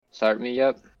Start me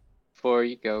up before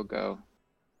you go.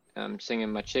 I'm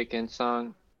singing my chicken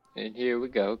song, and here we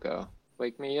go.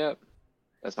 Wake me up.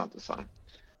 That's not the song.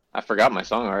 I forgot my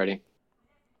song already.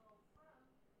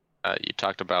 You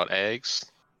talked about eggs,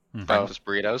 Oh, breakfast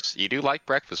burritos. You do like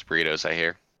breakfast burritos, I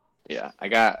hear. yeah. I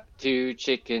got 2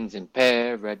 chickens in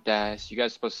paradise. You guys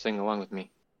are supposed to sing along with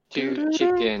me. 2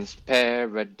 chickens,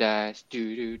 paradise,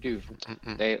 do.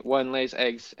 One lays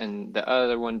eggs and the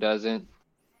other one doesn't.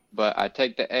 But I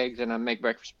take the eggs and I make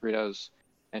breakfast burritos,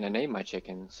 and I name my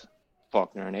chickens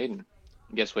Faulkner and Aiden.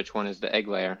 Guess which one is the egg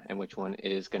layer and which one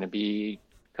is going to be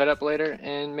cut up later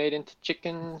and made into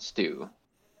chicken stew.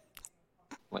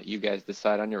 Let you guys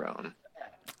decide on your own.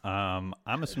 I'm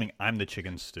assuming I'm the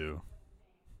chicken stew.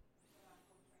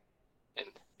 And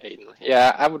Aiden,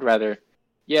 yeah, I would rather.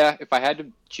 Yeah, if I had to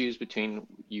choose between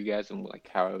you guys and like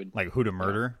how I would, Like who to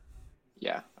murder?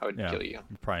 yeah, I would kill you.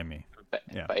 Probably me. But,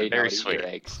 Yeah. but Aiden, Very I would eat sweet. your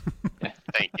eggs. Yeah.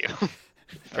 Thank you.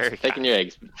 Very Taking your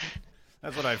eggs.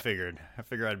 That's what I figured. I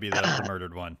figured I'd be the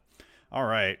murdered one. All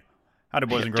right. Howdy,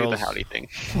 boys and Do girls. the howdy thing.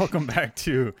 Welcome back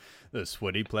to the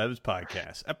Sweaty Plebs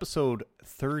Podcast, episode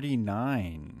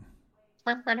 39.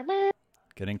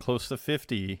 Getting close to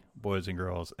 50, boys and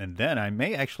girls. And then I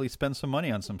may actually spend some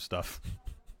money on some stuff.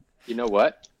 You know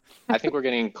what? I think we're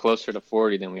getting closer to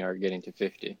 40 than we are getting to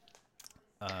 50.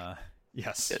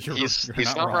 Yes, He's you're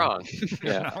not wrong.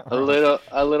 Yeah, a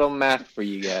little math for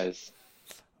you guys.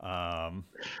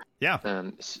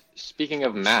 Yeah. Speaking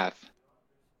of math,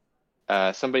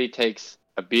 somebody takes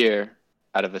a beer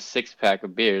out of a 6-pack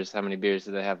of beers. How many beers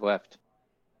do they have left?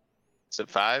 Is it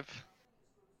 5?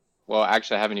 Well,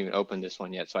 actually, I haven't even opened this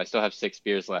one yet, so I still have 6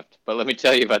 beers left. But let me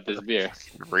tell you about this beer.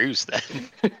 Ruse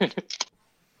then.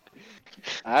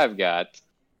 I've got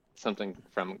something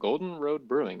from Golden Road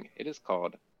Brewing. It is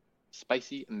called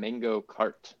Spicy Mango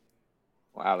Cart.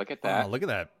 Wow, look at that. Oh, look at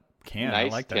that can.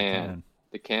 Nice I like that can. can.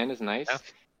 The can is nice. Yeah.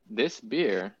 This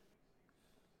beer,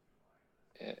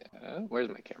 where's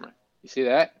my camera? You see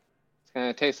that? It's going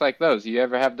to taste like those. You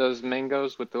ever have those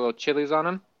mangoes with the little chilies on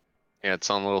them? Yeah, it's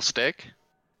on a little stick.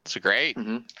 It's great.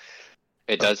 Mm-hmm.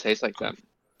 It does taste like that,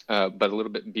 but a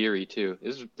little bit beery too.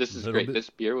 This is great. This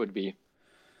beer would be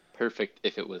perfect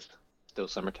if it was still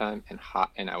summertime and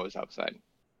hot and I was outside.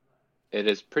 It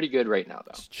is pretty good right now,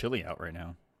 though. It's chilly out right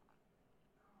now.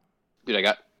 Dude, I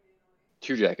got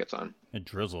 2 jackets on. It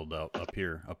drizzled up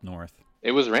here, up north.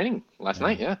 It was raining last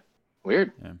night, yeah.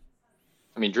 Weird. Yeah.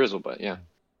 I mean, drizzle, but yeah.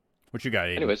 What you got,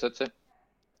 Aiden? Anyways, that's it.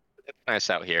 It's nice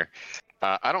out here.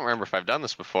 I don't remember if I've done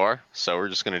this before, so we're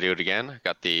just going to do it again. I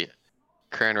got the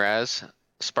Cran Raz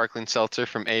Sparkling Seltzer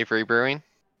from Avery Brewing.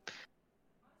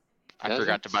 I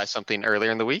forgot to buy something earlier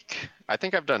in the week. I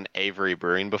think I've done Avery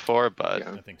Brewing before, but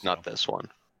I think so. not this one.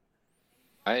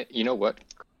 You know what?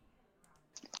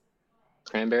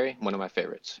 Cranberry, one of my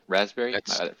favorites. Raspberry, my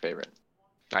other favorite.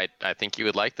 I think you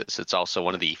would like this. It's also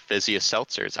one of the fizziest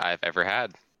seltzers I've ever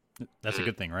had. That's a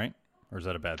good thing, right? Or is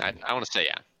that a bad thing? I want to say,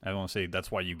 yeah. I want to say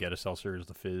that's why you get a seltzer is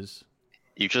the fizz.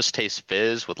 You just taste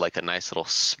fizz with like a nice little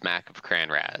smack of Cran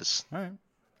Raz. All right.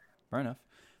 Fair enough.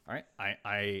 All right.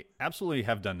 I absolutely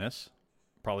have done this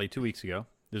probably 2 weeks ago.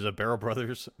 There's a Barrel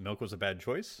Brothers Milk Was a Bad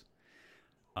Choice.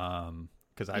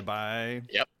 Because I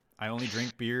only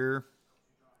drink beer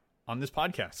on this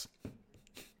podcast.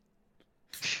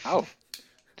 Oh.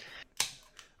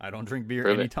 I don't drink beer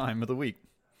Prove any it. time of the week.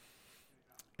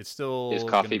 It's still Is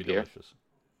gonna coffee be beer? delicious.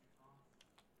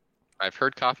 I've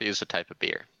heard coffee is a type of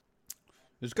beer.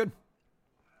 It's good.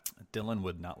 Dylan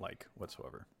would not like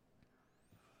whatsoever.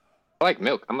 I like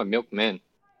milk. I'm a milk man.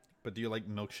 But do you like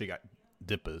milkshake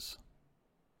dippers?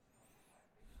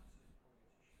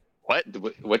 What?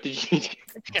 What did you?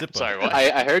 Dipper. Sorry, what?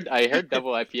 I heard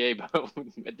double IPA, but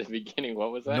at the beginning,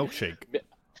 what was that? Milkshake.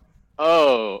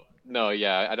 Oh no,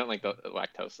 yeah, I don't like the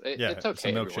lactose. Yeah, it's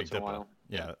okay. a every milkshake once in a dipper. while.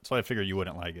 Yeah, so I figured you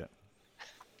wouldn't like it.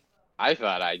 I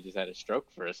thought I just had a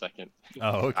stroke for a second.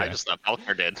 Oh, okay. I just thought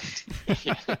Faulkner did.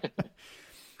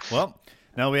 Well,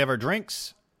 now we have our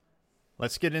drinks.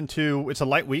 Let's get into. It's a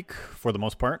light week for the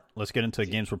most part. Let's get into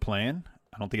games we're playing.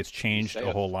 I don't think it's changed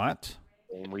a whole lot.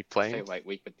 And we I say play. light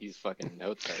week, but these fucking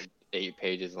notes are 8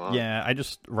 pages long. Yeah, I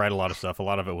just write a lot of stuff. A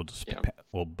lot of it will just Yeah.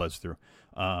 will buzz through.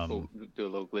 We'll do a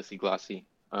little glissy glossy.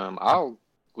 I'll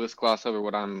gloss over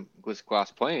what I'm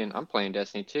gloss playing. I'm playing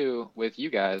Destiny 2 with you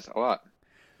guys a lot,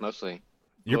 mostly.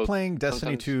 You're Well, playing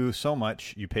Destiny sometimes- 2 so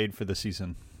much, you paid for the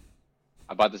season.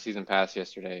 I bought the season pass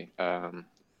yesterday. I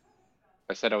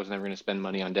said I was never going to spend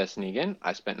money on Destiny again.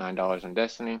 I spent $9 on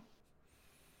Destiny.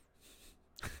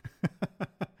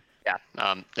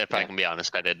 Yeah. If I can be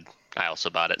honest, I also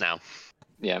bought it now.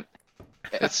 Yeah.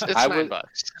 It's I $9.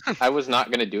 I was not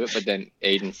going to do it, but then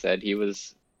Aiden said he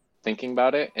was thinking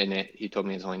about it, and he told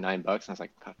me it's only $9. And I was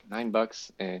like, fuck,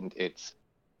 $9, and it's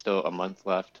still a month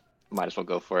left. Might as well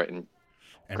go for it and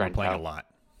we're grind playing out. a lot.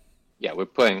 Yeah, we're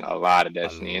playing a lot of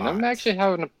Destiny, and I'm actually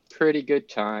having a pretty good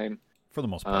time. For the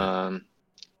most part.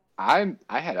 I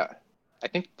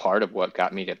think part of what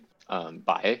got me to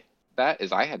buy that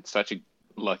is I had such a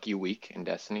lucky week in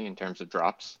Destiny in terms of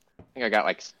drops. I think I got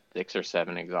like 6 or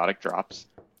 7 exotic drops.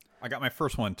 I got my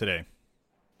first one today.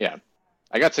 Yeah,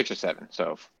 I got 6 or 7.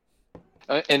 So,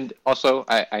 and also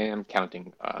I am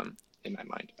counting in my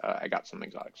mind. I got some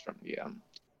exotics from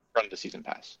the season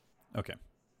pass. Okay.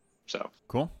 So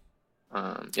cool.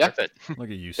 Yeah. Look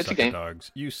at you, suck at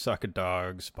dogs. You suck at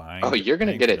dogs. Buying. Oh, you're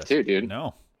gonna get it too, dude.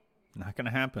 No, not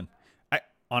gonna happen. I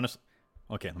honestly.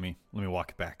 Okay, let me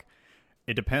walk it back.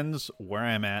 It depends where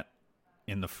I'm at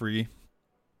in the free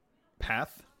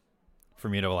path for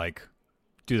me to like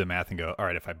do the math and go, all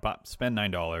right, if I spend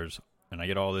 $9 and I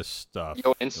get all this stuff,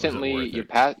 you'll instantly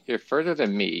you're further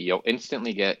than me. You'll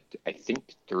instantly get, I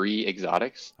think, 3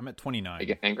 exotics. I'm at 29. I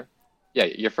get anger. Yeah,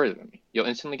 you're further than me. You'll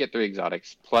instantly get 3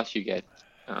 exotics, plus you get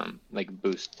like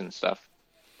boosts and stuff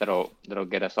that'll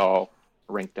get us all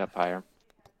ranked up higher.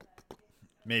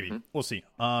 Maybe. We'll see.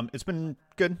 It's been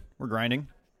good. We're grinding.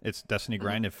 It's Destiny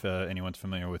grind. If anyone's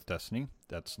familiar with Destiny,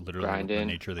 that's literally grinding, the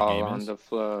nature of the all game on is. the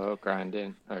flow,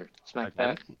 grinding, or smack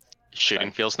that.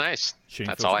 Shooting feels nice.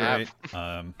 That's feels all great.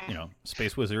 I have.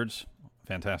 Space Wizards,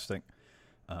 fantastic.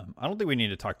 I don't think we need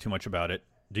to talk too much about it.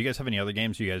 Do you guys have any other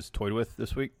games you guys toyed with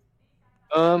this week?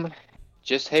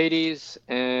 Just Hades,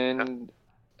 and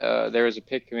there was a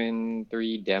Pikmin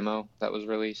 3 demo that was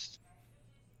released.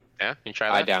 Yeah, you try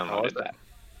that? I downloaded that.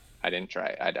 I didn't try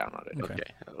it. I downloaded it. Okay.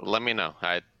 Let me know.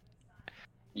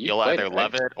 You'll either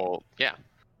love it or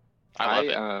I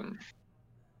love it.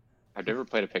 I've never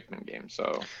played a Pikmin game,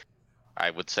 so I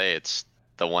would say it's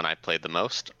the one I played the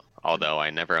most. Although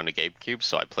I never owned a GameCube,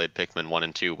 so I played Pikmin 1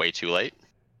 and 2 way too late.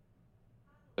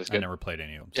 That's good. I never played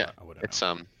any of them. So yeah, I wouldn't it's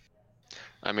know.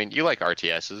 I mean, you like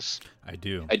RTSs. I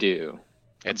do.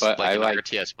 It's but like an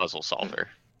RTS puzzle solver.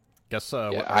 Guess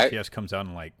what RTS comes out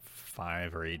in like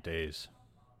 5 or 8 days.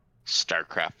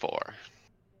 StarCraft 4.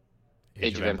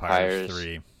 Age of Empires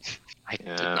 3. I did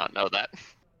not know that.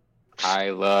 I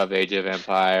love Age of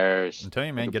Empires. I'm telling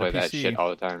you, man, get a PC. That shit all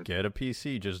the time. Get a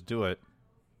PC, just do it.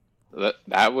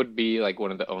 That would be like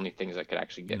one of the only things that could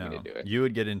actually get me to do it. You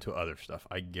would get into other stuff.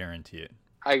 I guarantee it.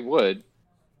 I would,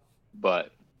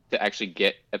 but to actually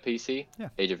get a PC,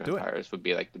 Age of Empires would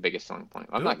be like the biggest selling point.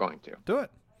 I'm not going to. Do it.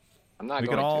 I'm not going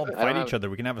to. We can all fight each other.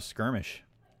 We can have a skirmish.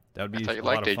 That would be a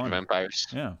lot of fun. Age of Empires.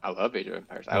 Yeah. I love Age of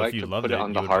Empires. I like to put it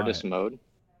on the hardest mode,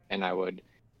 and I would,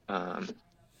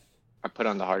 I put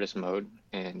on the hardest mode,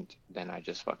 and then I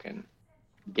just fucking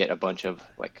get a bunch of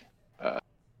like,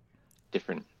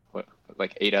 different,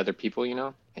 like 8 other people,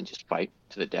 and just fight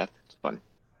to the death. It's fun.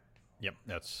 Yep,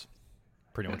 that's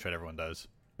pretty much what everyone does.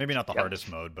 Maybe not the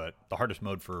hardest mode, but the hardest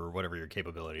mode for whatever your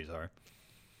capabilities are.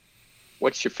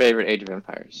 What's your favorite Age of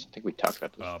Empires? I think we talked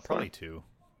about this before. Probably 2.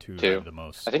 2 have the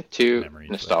most. I think 2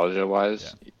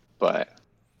 nostalgia-wise, but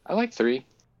I like 3.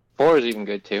 4 is even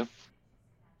good too.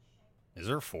 Is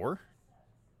there 4?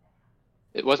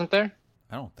 It wasn't there?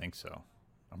 I don't think so.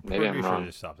 I'm Maybe pretty sure wrong.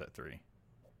 they stopped at 3.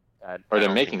 Or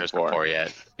they're making 4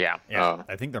 yet. Yeah. Oh.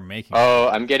 I think they're making. Oh,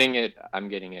 I'm getting it.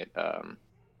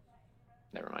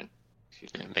 Never mind.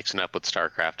 Excuse me. Mixing up with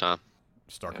StarCraft, huh?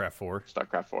 StarCraft 4.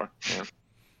 StarCraft 4. Yeah.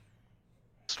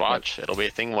 Just watch. It'll be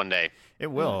a thing one day. It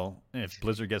will. If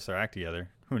Blizzard gets their act together,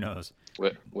 who knows?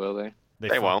 Will they?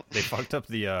 They won't. They fucked up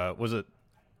the was it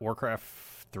Warcraft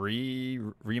 3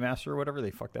 remaster or whatever?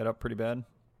 They fucked that up pretty bad.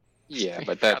 Yeah,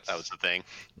 but that was the thing.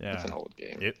 Yeah, it's an old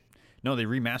game. No, they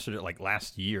remastered it like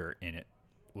last year, and it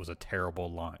was a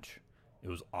terrible launch. It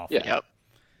was awful. Yeah. Yep.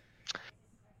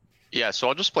 Yeah, so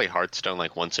I'll just play Hearthstone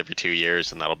like once every 2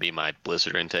 years, and that'll be my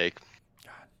Blizzard intake.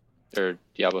 Or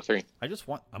Diablo 3. I'm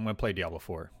going to play Diablo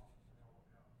 4.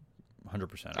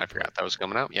 100%. I forgot that was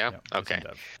coming out. Yeah. Okay.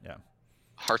 Yeah.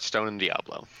 Hearthstone and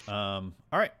Diablo. All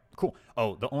right. Cool.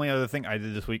 Oh, the only other thing I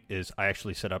did this week is I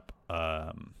actually set up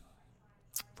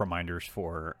reminders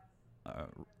for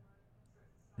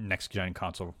next gen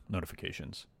console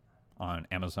notifications on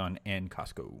Amazon and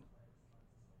Costco.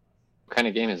 What kind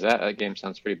of game is that? That game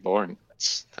sounds pretty boring.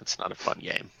 That's not a fun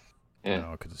game. Yeah.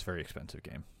 No, because it's a very expensive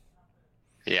game.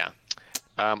 Yeah.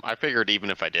 I figured even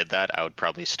if I did that, I would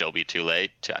probably still be too late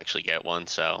to actually get one.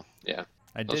 So yeah,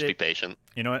 let's be patient.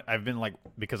 You know what? I've been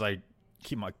because I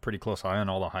keep my pretty close eye on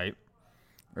all the hype.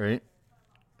 Right?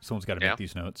 Someone's got to make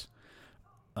these notes.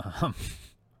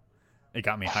 It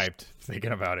got me hyped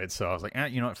thinking about it. So I was like,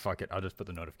 you know what? Fuck it. I'll just put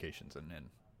the notifications in. And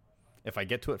if I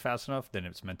get to it fast enough, then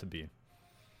it's meant to be.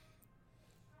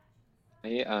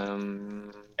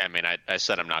 I mean, I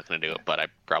said I'm not going to do it, but I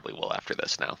probably will after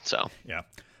this now. So Yeah.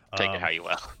 take it how you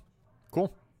will.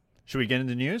 Cool. Should we get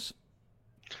into news?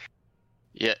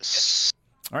 Yes.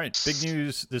 All right. Big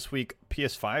news this week.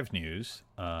 PS5 news.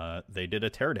 They did a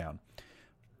teardown.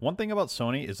 One thing about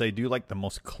Sony is they do like the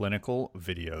most clinical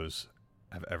videos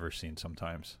I've ever seen.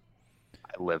 Sometimes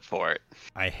I live for it.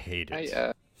 I hate it.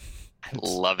 I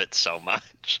love it so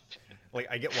much. Like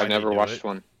I get why I've never they do watched it.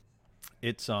 one.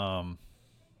 It's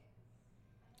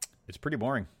pretty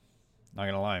boring. Not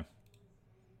gonna lie.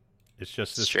 It's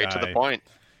just this Straight guy. to the point.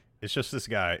 It's just this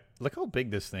guy. Look how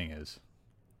big this thing is.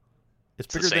 It's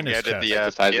It's bigger the than same his guy chest. did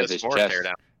The size of his PS4 chest.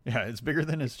 teardown. Yeah, it's bigger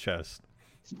than his chest.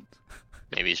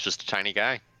 Maybe he's just a tiny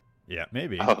guy. Yeah,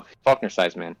 maybe. Oh, Faulkner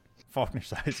size, man. Faulkner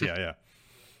size. Yeah,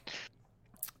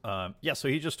 yeah. Yeah. So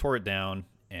he just tore it down,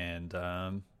 and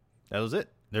that was it.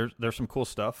 There's some cool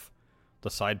stuff. The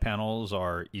side panels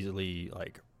are easily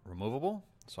like removable,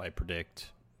 so I predict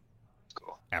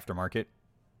Cool. aftermarket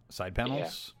side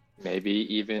panels. Maybe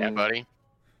even Yeah, buddy.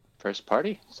 first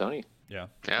party Sony. Yeah.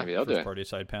 Yeah. Maybe they'll do First it. party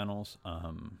side panels.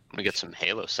 I'm gonna get some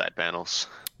Halo side panels.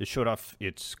 It showed off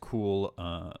its cool,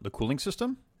 the cooling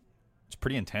system. It's a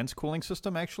pretty intense cooling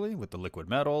system, actually, with the liquid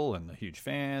metal and the huge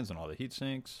fans and all the heat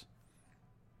sinks.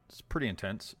 It's pretty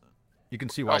intense. You can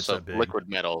see why Also, it's that big. liquid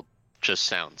metal just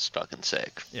sounds fucking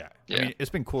sick. Yeah. I Yeah. mean, it's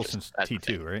been cool Just since that T2,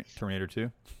 thing. right? Terminator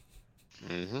 2.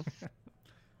 Mm-hmm.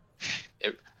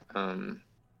 It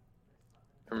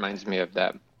reminds me of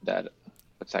that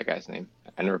what's that guy's name?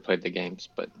 I never played the games,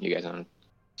 but you guys own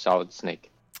Solid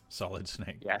Snake. Solid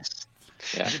Snake. Yes.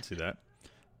 I Yeah, can see that.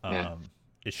 Yeah.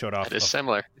 It showed off It is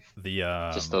similar. the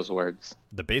just those words.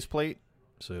 the base plate.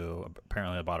 So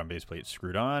apparently the bottom base plate is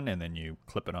screwed on, and then you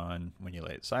clip it on when you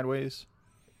lay it sideways.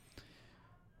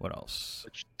 What else?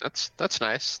 That's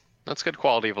nice. That's good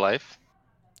quality of life.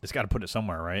 It's got to put it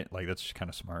somewhere, right? Like that's kind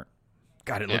of smart.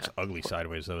 God, it looks ugly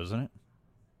sideways though, isn't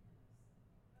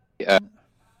it?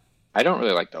 I don't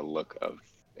really like the look of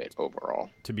it overall.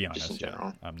 To be Just in honest, yeah,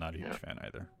 general. I'm not a huge Yeah. fan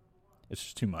either. It's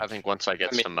just too much. I think once I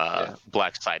get some yeah.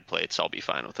 black side plates, I'll be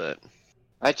fine with it.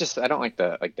 I don't like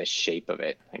the shape of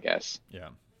it, I guess. Yeah.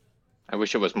 I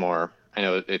wish it was more. I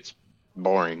know it's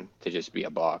boring to just be a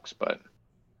box, but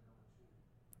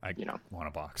I you know. want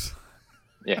a box.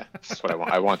 yeah, that's what I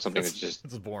want. I want something that just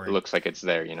It's boring. looks like it's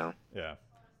there, you know. Yeah.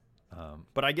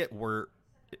 But I get where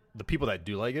the people that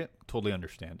do like it totally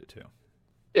understand it too.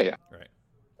 Yeah. Right.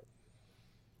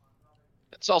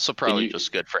 It's also probably you-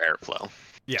 just good for airflow.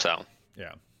 Yeah. So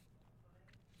Yeah.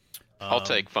 I'll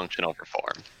take function over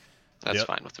form. That's Yep.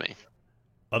 fine with me.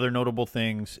 Other notable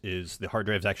things is the hard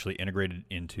drive is actually integrated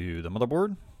into the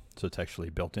motherboard, so it's actually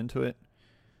built into it.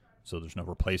 So there's no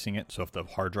replacing it. So if the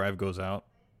hard drive goes out,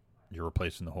 you're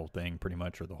replacing the whole thing pretty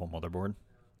much, or the whole motherboard.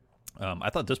 I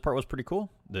thought this part was pretty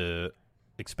cool. The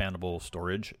expandable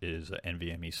storage is an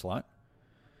NVMe slot.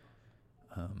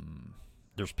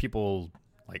 There's people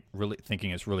like really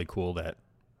thinking it's really cool that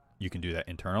you can do that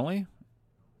internally.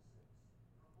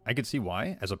 I could see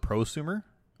why. As a prosumer,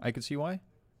 I could see why.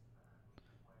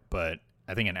 But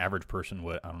I think an average person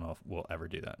would, I don't know if will ever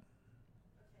do that.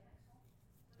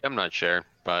 I'm not sure,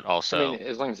 but also, I mean,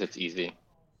 as long as it's easy.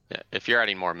 yeah, if you're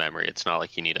adding more memory, it's not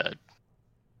like you need to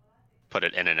put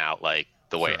it in and out like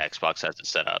the way Sure. Xbox has it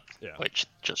set up, Yeah. which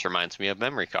just reminds me of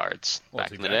memory cards Well,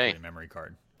 back it's in the exactly day. a memory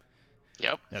card.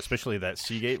 Yep. Yeah, especially that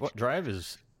Seagate drive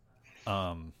is,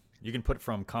 you can put it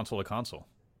from console to console.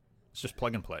 It's just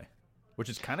plug and play, which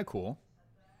is kind of cool.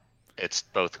 It's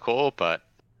both cool, but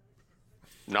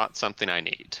not something I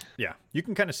need. Yeah, you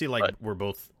can kind of see like But- where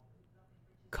both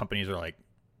companies are like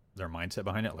their mindset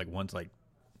behind it. Like one's like,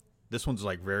 this one's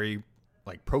like very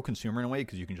like pro consumer in a way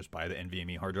because you can just buy the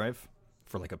NVMe hard drive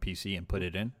for like a PC and put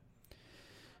it in.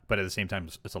 But at the same time,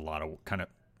 it's a lot of kind of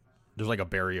there's like a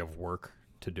barrier of work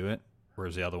to do it.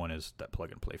 Whereas the other one is that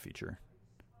plug and play feature,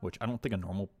 which I don't think a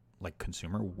normal like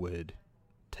consumer would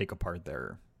take apart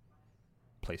their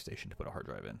PlayStation to put a hard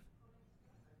drive in.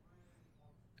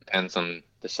 Depends on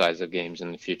the size of games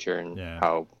in the future and Yeah.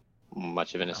 how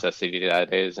much of a necessity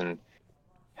that is and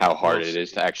how hard it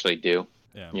is to actually do.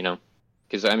 Yeah. You know,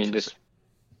 because I mean, this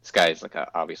guy is like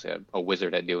obviously a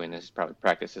wizard at doing this. He's probably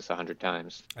practiced this 100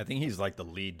 times. I think he's like the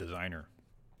lead designer.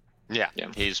 Yeah,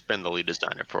 Yeah. he's been the lead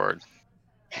designer for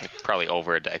like, probably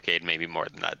over a decade, maybe more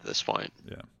than that at this point.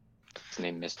 Yeah. His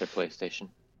name, Mr. PlayStation.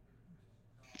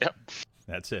 Yep,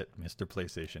 That's it, Mr.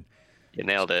 PlayStation. you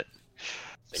nailed it.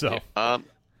 So,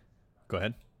 go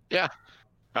ahead. Yeah.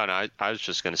 Oh no, I was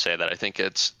just going to say that I think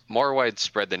it's more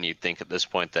widespread than you'd think at this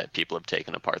point that people have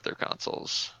taken apart their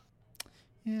consoles.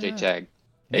 Yeah. JTAG.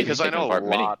 Because I know apart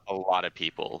many. a lot of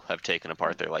people have taken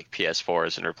apart their like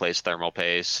PS4s and replaced thermal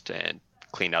paste and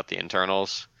cleaned out the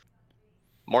internals.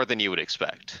 More than you would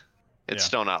expect. It's Yeah.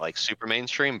 still not like super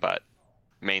mainstream, but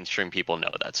mainstream people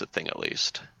know that's a thing at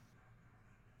least.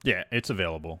 Yeah, it's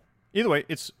available. Either way,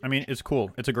 it's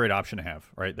cool. It's a great option to have,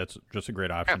 right? That's just a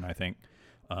great option, I think.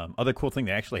 Other cool thing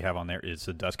they actually have on there is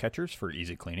the dust catchers for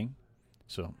easy cleaning.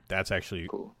 So that's actually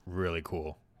Cool. really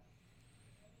cool.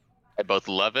 I both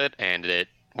love it, and it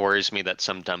worries me that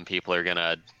some dumb people are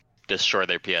gonna destroy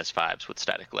their PS5s with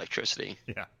static electricity.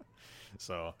 Yeah.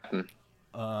 So, Hmm.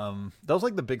 that was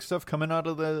like the big stuff coming out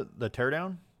of the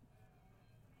teardown.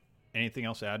 Anything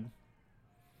else to add?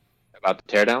 About the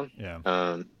teardown?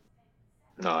 Yeah.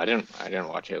 No, I didn't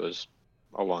watch it. It was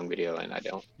a long video, and I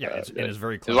don't. Yeah, it is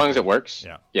very as long as it works.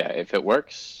 Yeah. Yeah, if it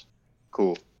works,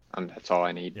 cool. That's all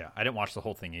I need. Yeah, I didn't watch the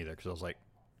whole thing either because I was like,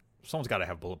 someone's got to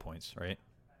have bullet points, right?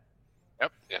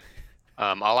 Yep. Yeah.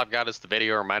 All I've got is the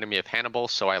video reminded me of Hannibal,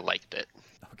 so I liked it.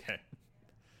 Okay.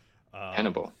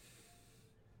 Hannibal.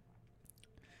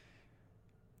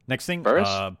 Next thing, Burris?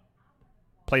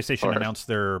 PlayStation Or- announced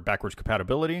their backwards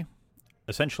compatibility.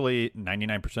 Essentially,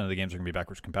 99% of the games are going to be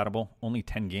backwards compatible. Only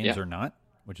 10 games Yeah. are not,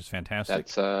 which is fantastic.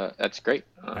 That's great.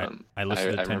 I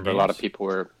listed the 10 remember a lot of games. people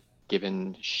were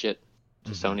giving shit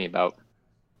to Mhm. Sony about.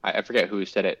 I forget who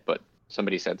said it, but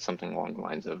somebody said something along the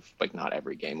lines of like not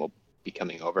every game will be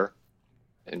coming over,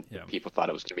 and Yeah. people thought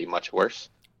it was going to be much worse.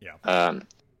 Yeah.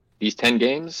 These 10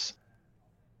 games,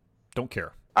 Don't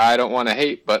care. I don't want to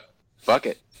hate, but fuck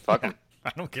it, fuck them.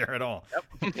 I don't care at all.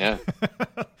 Yeah,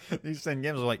 These 10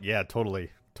 games are like, yeah, totally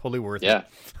worth yeah.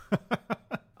 it.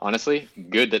 Honestly,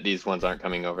 good that these ones aren't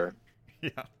coming over.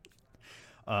 Yeah.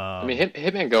 I mean,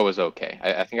 Hitman Go was okay.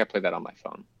 I think I played that on my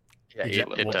phone. Yeah,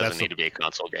 Exactly. it Well, that's doesn't the- need to be a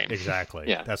console game. Exactly.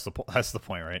 Yeah. That's the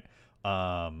point,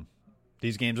 right?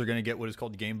 These games are going to get what is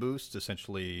called Game Boost.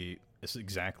 Essentially, it's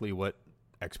exactly what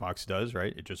Xbox does,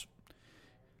 right? It just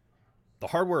the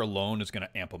hardware alone is going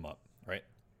to amp them up, right?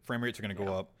 Frame rates are going to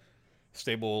go up,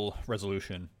 stable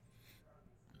resolution.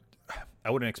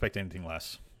 I wouldn't expect anything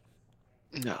less.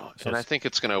 No, So and I it's- think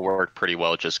it's going to work pretty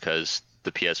well just because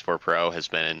the PS4 Pro has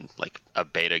been like a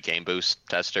beta Game Boost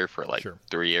tester for like Sure.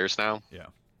 3 years now. Yeah.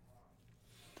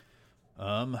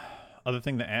 Other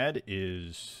thing to add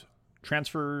is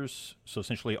transfers. So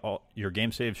essentially, all your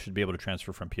game saves should be able to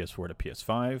transfer from PS4 to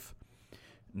PS5.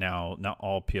 Now, not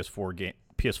all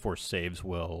PS4 saves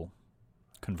will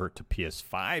convert to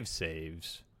PS5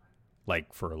 saves,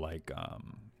 like for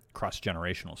cross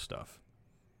generational stuff.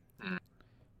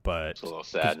 But It's a little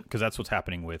sad. because that's what's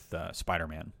happening with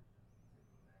Spider-Man.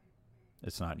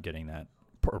 It's not getting that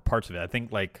or parts of it. I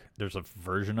think like there's a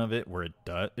version of it where it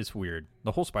does. It's weird.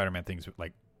 The whole Spider-Man thing's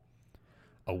like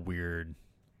a weird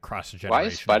cross generation. Why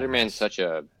is Spider-Man such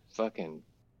a fucking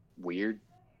weird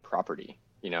property?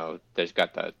 You know, there's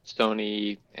got the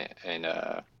Sony and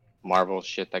Marvel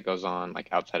shit that goes on like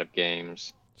outside of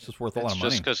games. It's just worth a lot It's of money.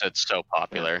 just because it's so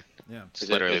popular. Yeah. It's Is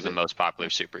it- literally is the it- most popular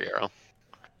superhero.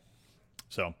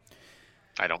 So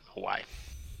I don't know why. You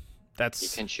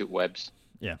that's can shoot webs.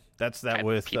 yeah. That's that And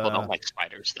with people don't like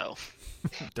spiders though.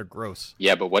 they're gross.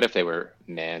 Yeah, but what if they were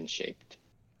man-shaped?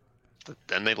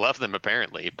 Then they love them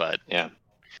apparently, but Yeah.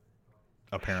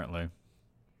 Apparently.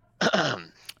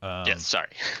 yes, sorry.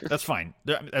 That's fine.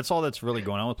 That's all that's really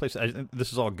going on with PlayStation.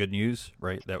 This is all good news,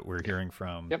 right? That we're hearing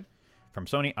from Yep. from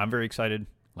Sony. I'm very excited.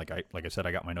 Like I said,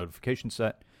 I got my notification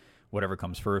set. Whatever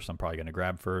comes first, I'm probably going to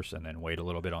grab first, and then wait a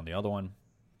little bit on the other one.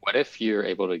 What if you're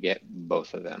able to get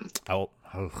both of them? Do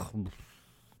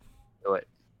it.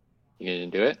 You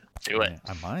gonna do it? Do it.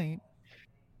 I might.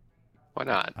 Why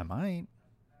not? I might.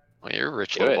 Well, you're a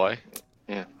rich Do little it.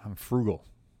 boy. I'm frugal.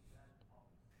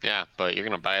 Yeah, but you're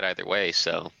gonna buy it either way,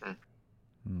 so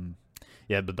Mm.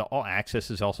 Yeah, but the all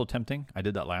access is also tempting. I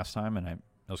did that last time, and it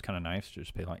was kind of nice to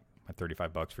just pay like my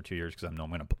 $35 for 2 years because I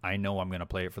know I'm gonna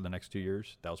play it for the next 2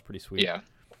 years. That was pretty sweet. Yeah.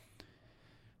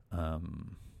 I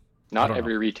Not don't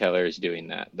every retailer is doing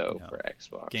that though No. for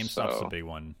Xbox. GameStop's so, the big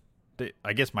one.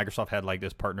 I guess Microsoft had like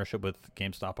this partnership with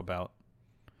GameStop about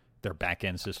their back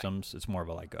end systems. It's more of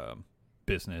a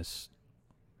business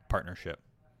partnership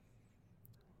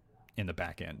in the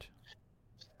back end.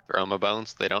 Roma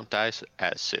bones, they don't die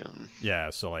as soon. Yeah,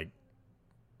 so like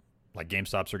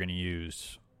GameStops are going to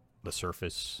use the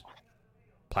Surface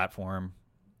platform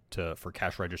for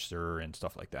cash register and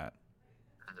stuff like that.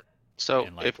 So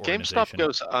And, like, if GameStop organization.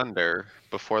 goes under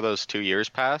before those 2 years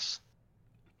pass,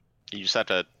 you just have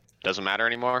to. Doesn't matter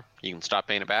anymore. You can stop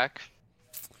paying it back.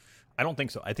 I don't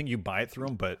think so. I think you buy it through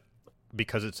them, but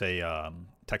because it's a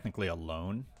technically a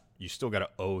loan, you still got to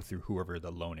owe through whoever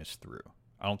the loan is through.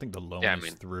 I don't think the loan Yeah, I is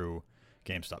mean- through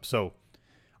GameStop. So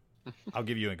I'll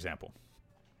give you an example.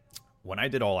 When I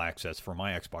did all access for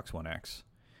my Xbox One X,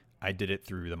 I did it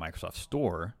through the Microsoft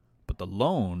Store, but the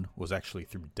loan was actually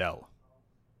through Dell.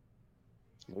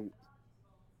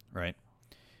 Right?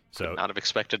 So Could not have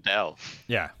expected Dell.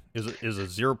 yeah, is a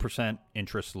 0%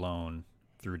 interest loan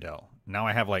through Dell. Now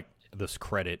I have like this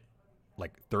credit,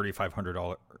 like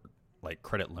 $3,500 like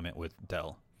credit limit with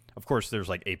Dell. Of course, there's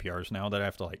like APRs now that I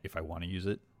have to, like, if I want to use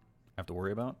it, I have to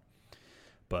worry about.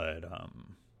 But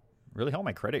really helped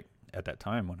my credit at that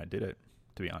time when I did it,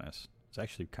 to be honest. It's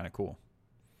actually kind of cool.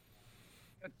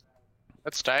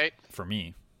 That's tight. For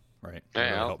me, right? It Yeah,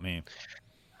 really helped me.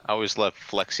 I always love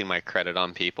flexing my credit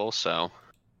on people, so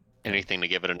anything to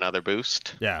give it another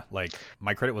boost. Yeah, like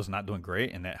my credit was not doing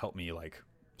great, and that helped me like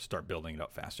start building it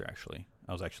up faster. Actually,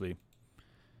 I was actually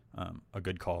a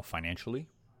good call financially.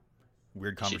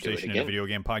 Weird conversation in a video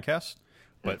game podcast,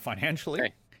 but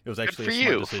financially, it was actually a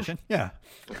smart decision. Yeah.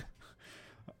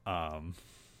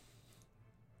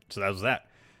 So that was that.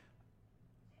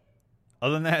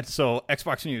 Other than that, so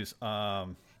Xbox news.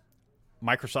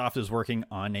 Microsoft is working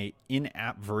on a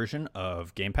in-app version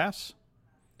of Game Pass,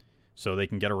 so they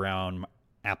can get around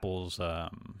Apple's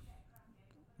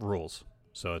rules.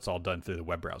 So it's all done through the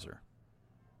web browser.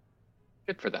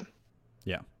 Good for them.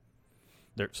 Yeah.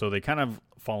 So they kind of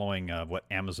following what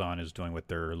Amazon is doing with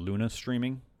their Luna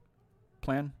streaming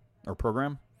plan or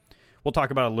program. We'll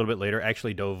talk about it a little bit later. I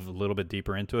actually dove a little bit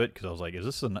deeper into it because I was like, is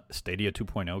this a Stadia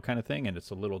 2.0 kind of thing? And it's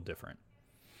a little different.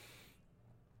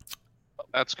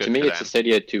 That's good. To me, it's a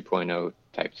Stadia 2.0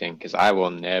 type thing because I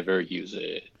will never use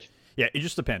it. Yeah, it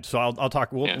just depends. So I'll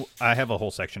talk. I have a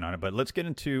whole section on it, but let's get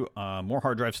into more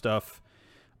hard drive stuff.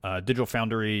 Digital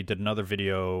Foundry did another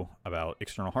video about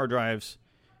external hard drives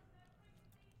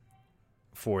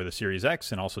for the Series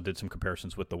X and also did some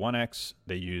comparisons with the One X.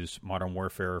 They used Modern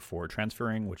Warfare for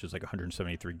transferring, which is like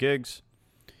 173 gigs.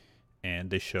 And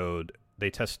they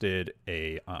tested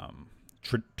a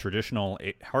traditional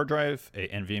hard drive, a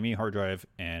NVMe hard drive,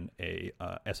 and a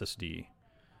SSD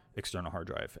external hard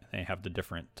drive. They have the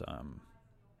different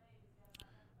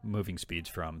moving speeds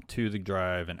from to the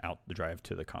drive and out the drive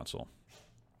to the console.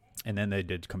 And then they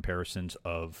did comparisons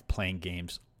of playing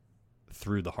games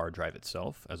through the hard drive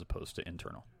itself as opposed to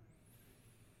internal.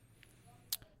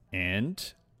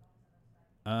 And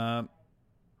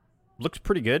looks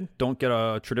pretty good. Don't get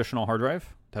a traditional hard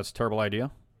drive. That's a terrible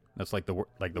idea. That's like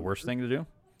the worst thing to do.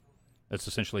 That's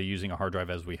essentially using a hard drive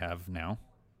as we have now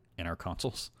in our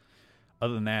consoles.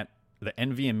 Other than that, the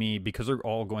NVMe, because they're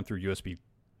all going through USB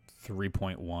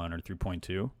 3.1 or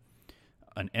 3.2,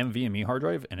 an NVMe hard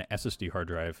drive and an SSD hard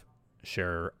drive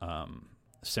share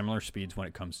similar speeds when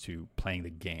it comes to playing the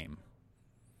game.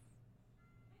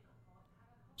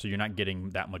 So you're not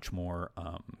getting that much more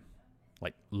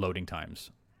like loading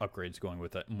times, upgrades going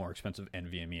with a more expensive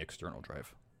NVMe external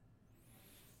drive.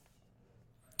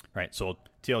 Right, so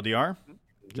TLDR,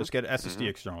 just get an SSD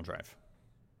external drive.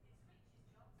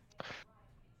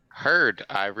 Heard.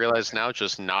 I realize now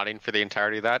just nodding for the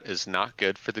entirety of that is not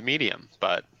good for the medium,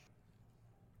 but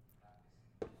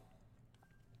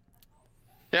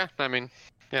yeah, I mean,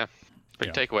 yeah.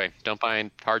 Big takeaway. Don't buy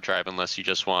a hard drive unless you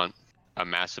just want a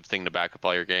massive thing to back up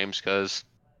all your games because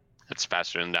it's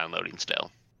faster than downloading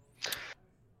still.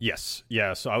 Yes.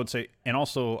 Yeah, so I would say, and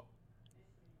also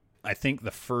I think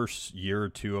the first year or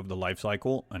two of the life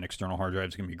cycle, an external hard drive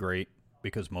is going to be great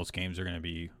because most games are going to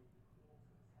be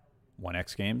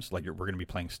 1X games. Like we're going to be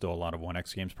playing still a lot of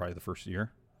 1X games probably the first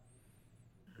year.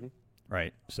 Mm-hmm.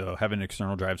 Right. So having an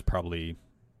external drive is probably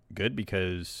good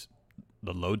because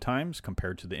the load times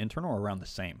compared to the internal are around the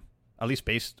same, at least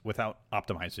based without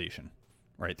optimization,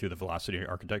 right, through the velocity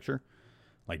architecture.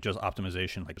 Like just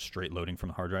optimization, like straight loading from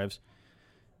the hard drives.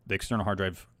 The external hard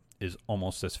drive is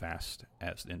almost as fast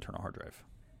as the internal hard drive.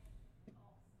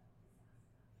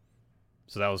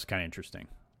 So that was kind of interesting.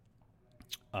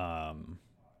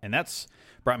 And that's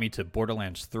brought me to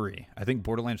Borderlands 3. I think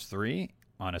Borderlands 3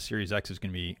 on a Series X is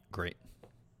going to be great.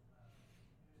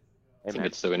 I think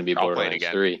it's still going to be Borderlands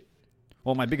 3.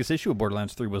 Well, my biggest issue with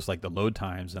Borderlands 3 was like the load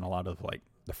times and a lot of like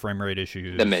the frame rate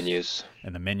issues. The menus.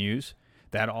 And the menus.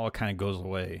 That all kind of goes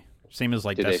away. Same as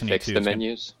like Did Destiny 2. Did they fix the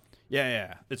menus?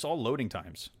 Yeah. It's all loading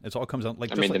times. It's all comes out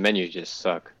like. The menus just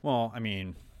suck. Well, I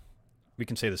mean, we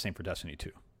can say the same for Destiny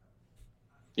 2.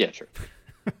 Yeah, true.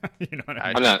 You know what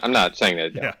I mean? I'm not saying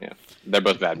that. Yeah. They're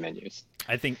both bad menus.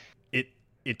 I think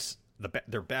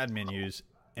they're bad menus,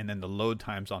 and then the load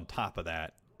times on top of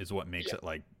that is what makes it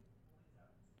like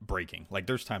breaking. Like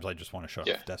there's times I just want to shut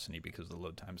off Destiny because the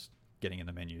load times getting in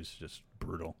the menus is just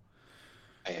brutal.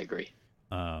 I agree.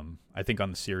 I think on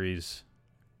the Series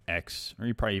X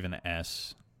or probably even the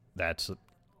S,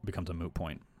 becomes a moot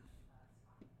point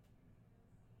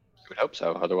would hope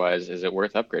so. Otherwise, is it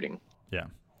worth upgrading? Yeah.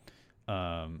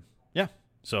 Yeah.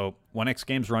 So 1X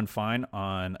games run fine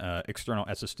on external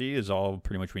SSD is all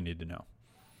pretty much we need to know.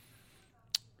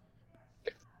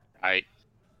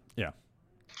 Yeah.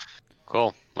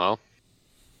 Cool. Well,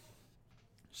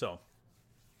 so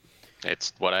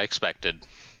it's what I expected.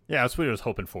 Yeah, that's what I was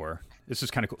hoping for. This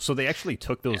is kind of cool. So they actually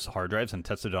took those hard drives and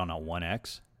tested it on a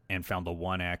 1X and found the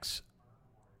 1X,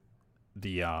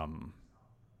 the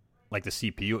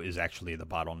CPU is actually the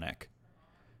bottleneck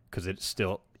because it's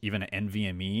still, even an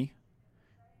NVMe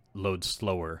loads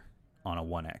slower on a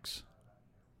 1X.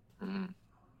 Mm.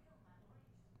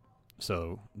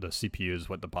 So the CPU is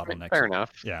what the bottleneck. Fair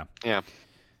enough. Yeah. Yeah.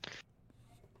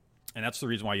 And that's the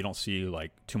reason why you don't see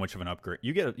like too much of an upgrade.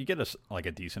 You get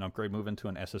a decent upgrade moving to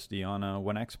an SSD on a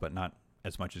 1X, but not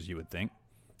as much as you would think.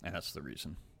 And that's the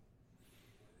reason.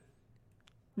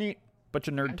 Neat. Bunch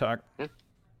of nerd talk. Yeah.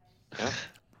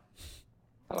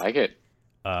 I like it.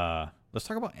 Let's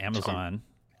talk about Amazon.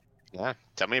 Yeah.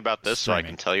 Tell me about this so I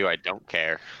can tell you I don't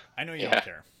care. I know you don't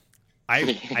care. I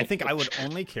think I would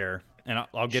only care, and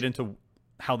I'll get into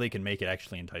how they can make it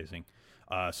actually enticing.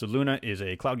 So Luna is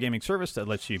a cloud gaming service that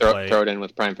lets you play. Throw it in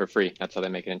with Prime for free. That's how they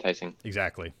make it enticing.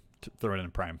 Exactly. Throw it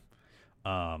in Prime.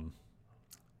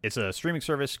 It's a streaming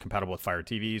service compatible with Fire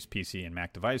TVs, PC, and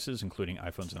Mac devices, including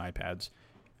iPhones and iPads.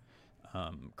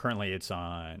 Currently, it's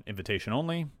on invitation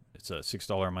only. It's a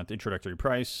 $6 a month introductory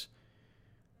price.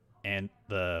 And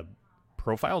the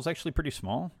profile is actually pretty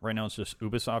small. Right now, it's just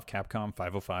Ubisoft, Capcom,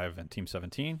 505, and Team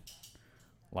 17.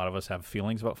 A lot of us have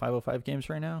feelings about 505 games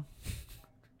right now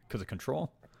because of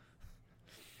Control.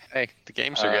 Hey, the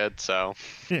games are good, so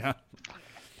yeah,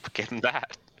 give them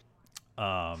that.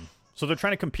 So they're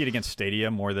trying to compete against Stadia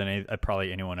more than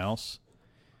probably anyone else.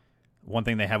 One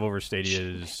thing they have over Stadia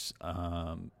is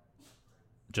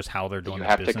just how they're doing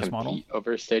their business model. You have to compete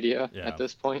over Stadia at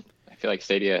this point. I feel like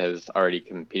Stadia has already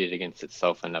competed against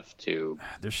itself enough to.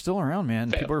 They're still around, man.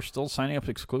 Fail. People are still signing up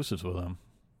exclusives with them.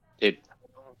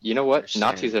 You know what?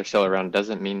 Nazis are still around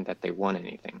doesn't mean that they won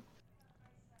anything.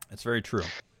 That's very true.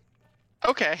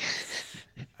 Okay.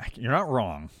 You're not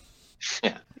wrong.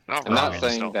 Yeah. I'm not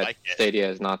saying that Stadia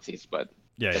is Nazis, but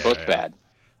they're both bad.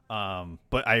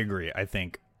 But I agree. I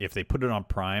think if they put it on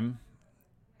Prime,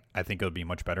 I think it would be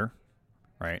much better.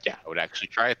 Right? Yeah, I would actually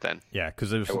try it then. Yeah,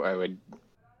 because there's. I would.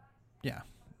 Yeah,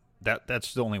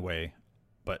 that's the only way.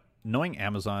 But knowing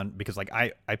Amazon, because like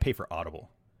I pay for Audible,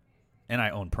 and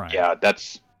I own Prime. Yeah,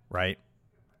 that's right.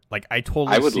 Like I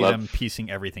totally see them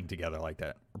piecing everything together like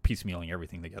that, or piecemealing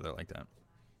everything together like that.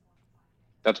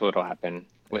 That's what'll happen,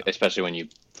 especially when you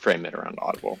frame it around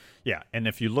Audible. Yeah, and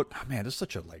if you look, oh man, this is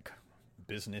such a like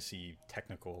businessy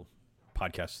technical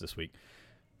podcast this week.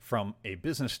 From a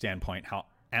business standpoint, how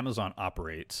Amazon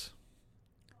operates,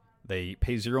 they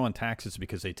pay zero in taxes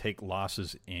because they take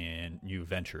losses in new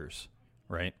ventures,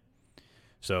 right?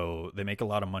 So they make a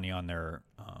lot of money on their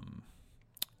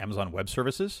Amazon Web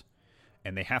Services,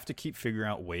 and they have to keep figuring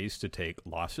out ways to take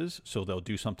losses. So they'll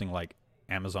do something like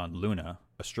Amazon Luna,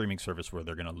 a streaming service where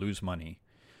they're going to lose money.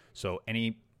 So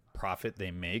any profit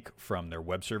they make from their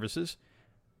web services,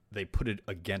 they put it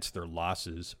against their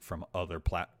losses from other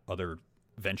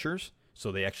ventures.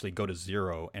 So they actually go to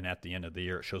zero, and at the end of the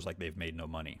year, it shows like they've made no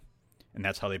money. And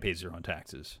that's how they pay zero in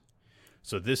taxes.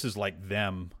 So this is like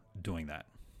them doing that.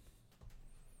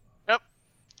 Yep.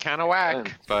 Kind of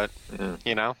whack, but,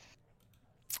 you know.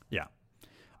 Yeah.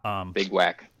 Big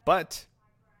whack. But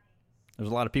there's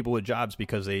a lot of people with jobs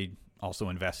because they also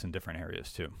invest in different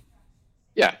areas too.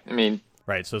 Yeah, I mean.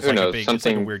 Right, so it's like it's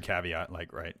like a weird caveat,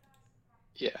 like, right.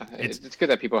 Yeah, it's good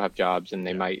that people have jobs, and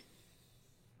they might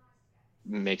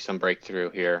make some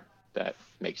breakthrough here that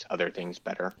makes other things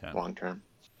better long term.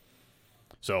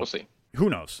 So we'll see. Who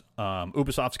knows?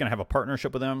 Ubisoft's going to have a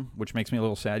partnership with them, which makes me a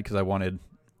little sad because I wanted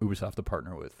Ubisoft to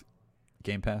partner with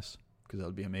Game Pass because that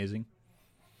would be amazing.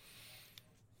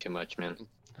 Too much, man.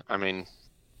 I mean,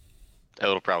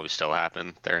 it'll probably still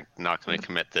happen. They're not going to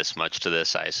commit this much to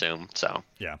this, I assume. So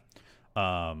yeah.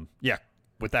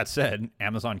 With that said,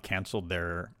 Amazon canceled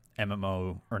their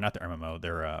MMO, or not their MMO,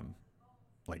 their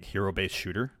like hero-based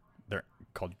shooter. They're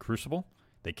called Crucible.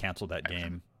 They canceled that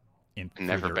game.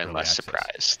 Never been less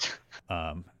surprised.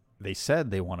 They said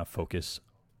they want to focus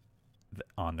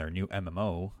on their new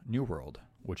MMO, New World,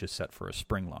 which is set for a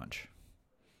spring launch.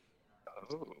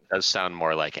 Oh, does sound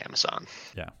more like Amazon.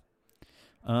 Yeah.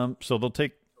 So they'll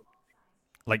take,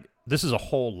 like, this is a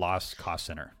whole lost cost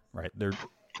center, right? They're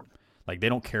like, they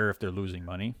don't care if they're losing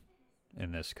money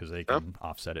in this because they can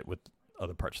offset it with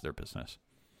other parts of their business.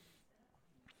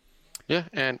 Yeah,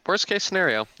 and worst case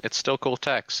scenario, it's still cool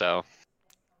tech, so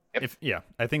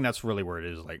I think that's really where it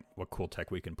is. Like, what cool tech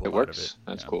we can pull It out of works. it.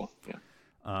 That's cool.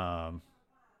 Yeah.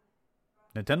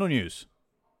 Nintendo news.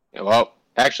 Yeah, well,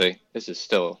 actually, this is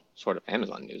still sort of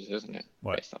Amazon news, isn't it?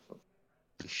 What? Based off of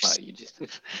you just.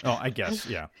 Oh, I guess,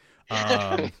 yeah.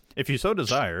 If you so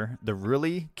desire, the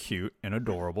really cute and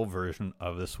adorable version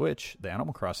of the Switch, the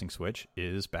Animal Crossing Switch,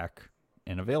 is back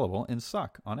and available in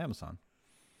stock on Amazon.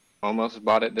 Almost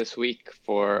bought it this week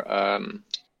for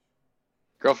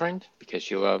girlfriend because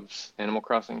she loves Animal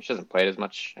Crossing. She doesn't play it as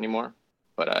much anymore,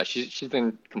 but she's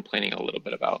been complaining a little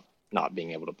bit about not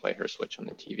being able to play her Switch on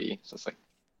the TV. So it's like,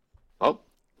 well,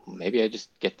 maybe I just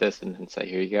get this and then say,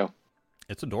 here you go.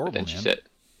 It's adorable, But then man. she said,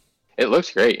 it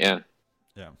looks great, yeah.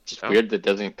 Yeah. It's just weird that it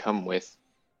doesn't come with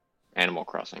Animal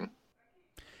Crossing.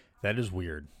 That is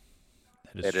weird.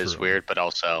 It is weird, but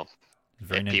also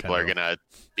people are going to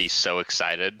be so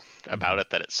excited about it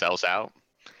that it sells out.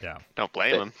 Yeah. Don't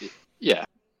blame them. Yeah.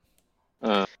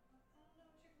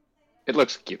 It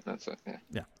looks cute. That's it. Yeah.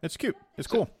 Yeah, it's cute. It's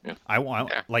cool. Yeah. I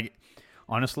like,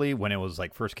 honestly, when it was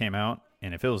like first came out,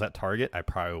 and if it was at Target, I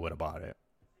probably would have bought it.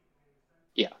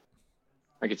 Yeah.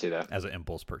 I could see that. As an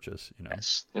impulse purchase, you know.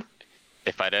 Yes.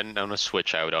 If I didn't own a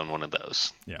Switch, I would own one of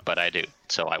those. Yeah. But I do,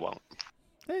 so I won't.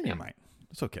 You might.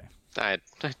 It's okay. I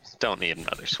don't need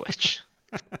another Switch.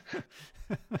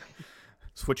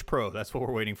 Switch Pro. That's what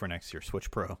we're waiting for next year. Switch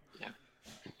Pro. Yeah.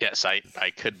 Yes, I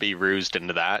could be rused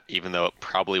into that, even though it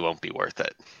probably won't be worth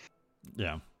it.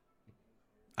 Yeah.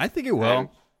 I think it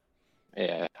will.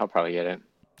 Yeah, I'll probably get it.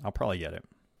 I'll probably get it.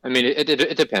 I mean,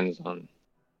 it depends on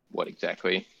what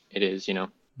exactly it is, you know?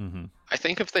 Mm-hmm. I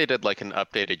think if they did like an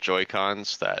updated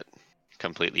Joy-Cons that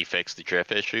completely fixed the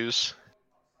drift issues,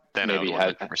 then Maybe I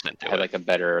would 100% do had it. like a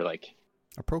better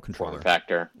A Pro controller. form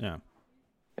factor. Yeah.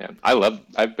 Yeah,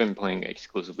 I've been playing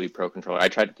exclusively Pro Controller. I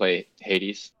tried to play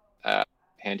Hades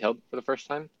handheld for the first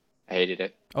time. I hated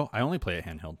it. Oh, I only play it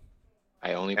handheld.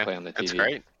 I only play on the TV. That's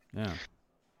great. Yeah.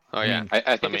 Oh yeah.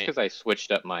 I think it's because I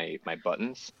switched up my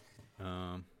buttons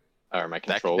or my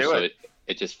controls, do so it.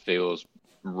 it just feels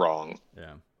wrong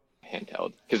Yeah.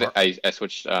 handheld. Because I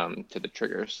switched to the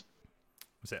triggers.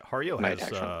 Was it Hario My has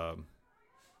attack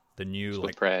the new Split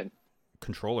like pad.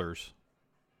 controllers,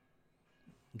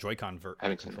 Joy-Con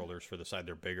Haven't seen controllers for the side.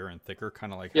 They're bigger and thicker,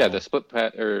 kind of like Yeah, how- the split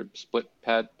pad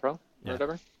Pro or Yeah.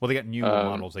 whatever. Well, they got new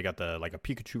models. They got the like a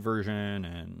Pikachu version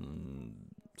and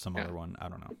some Yeah. other one. I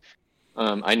don't know.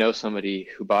 I know somebody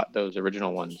who bought those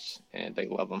original ones and they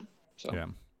love them. So Yeah.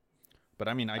 But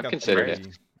I mean, I I've got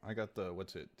considered the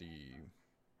what's it? The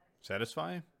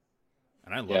Satisfy,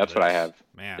 and I love. yeah, that's what I have.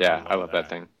 Man, Yeah, I love that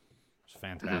thing. It's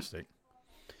fantastic.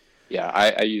 Yeah,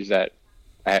 I use that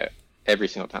every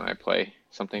single time I play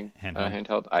something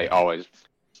handheld. I always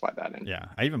slide that in. Yeah,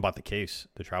 I even bought the case,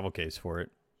 the travel case for it,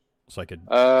 so I could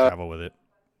Uh, travel with it.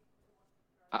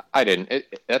 I didn't.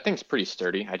 That thing's pretty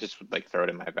sturdy. I just would like throw it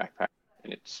in my backpack,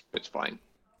 and it's fine.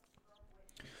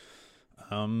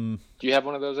 Do you have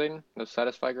one of those, Aiden? Those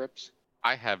Satisfy grips?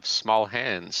 I have small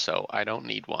hands, so I don't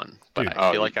need one. But Dude.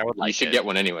 I feel like I would like You should it. get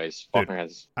one anyways. Dude. Faulkner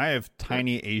has. I have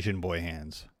tiny Asian boy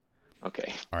hands.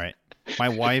 Okay. All right, my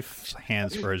wife's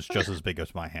hands are just as big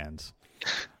as my hands.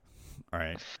 All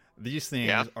right, these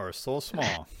things are so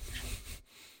small.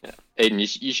 Yeah.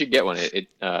 Aiden, you should get one. It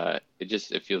feels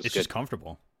It's good. just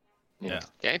comfortable. Yeah.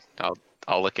 Okay,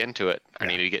 I'll look into it. I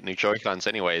need to get new Joy-Cons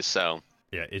anyways, so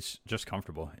Yeah, it's just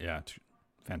comfortable. Yeah, it's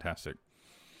fantastic.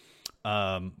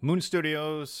 Moon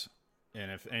Studios,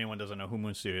 and if anyone doesn't know who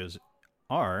Moon Studios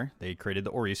are, they created the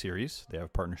Ori series. They have a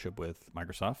partnership with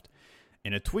Microsoft.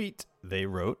 In a tweet, they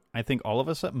wrote, "I think all of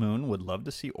us at Moon would love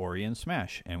to see Ori in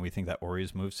Smash, and we think that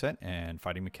Ori's moveset and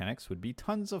fighting mechanics would be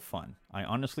tons of fun. I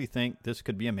honestly think this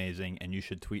could be amazing, and you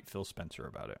should tweet Phil Spencer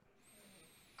about it."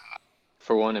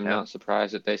 For one, I'm not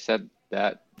surprised that they said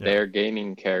that their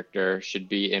gaming character should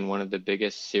be in one of the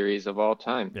biggest series of all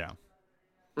time. Yeah.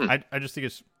 I just think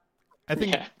it's I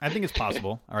think it's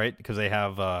possible, all right, because they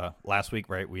have last week,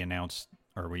 right, we announced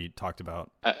or we talked about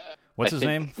what's I his think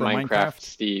name for Minecraft? Minecraft?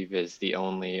 Steve is the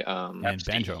only And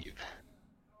Banjo. Steve.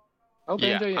 Oh,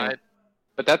 Banjo, Yeah, yeah.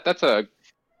 But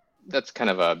that's kind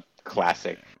of a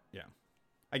classic. Yeah.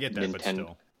 I get that, but Nintendo.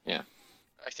 still. Yeah.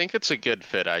 I think it's a good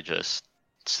fit. I just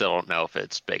still don't know if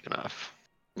it's big enough.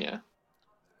 Yeah.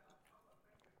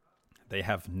 They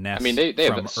have Ness. I mean, they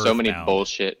have from so many Earthbound.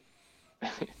 bullshit.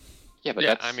 Yeah, but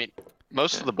Yeah, that's I mean,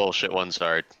 most of the bullshit ones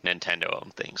are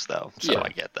Nintendo-owned things, though, so Yeah. I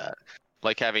get that.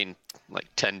 Like having like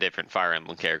 10 different Fire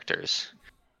Emblem characters.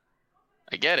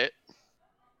 I get it.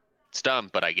 It's dumb,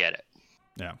 but I get it.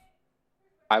 Yeah.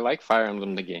 I like Fire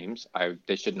Emblem the games.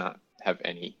 They should not have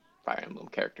any Fire Emblem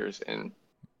characters in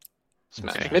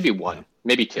Smash. Okay. Maybe one,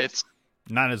 maybe two. It's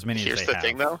Not as many Here's as they the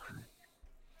thing, though.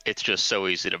 It's just so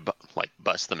easy to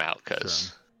bust them out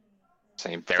because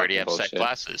Same. they already have bullshit. set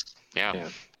classes. Yeah.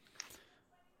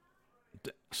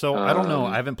 So I don't know.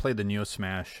 I haven't played the Neo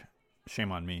Smash.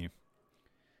 Shame on me.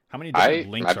 How many different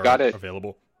links I've are got it.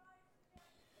 available?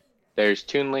 There's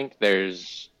Toon Link,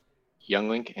 there's Young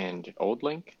Link, and Old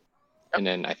Link, and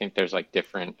then I think there's like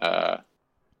different. I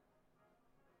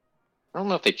don't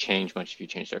know if they change much if you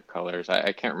change their colors.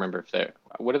 I can't remember if they're.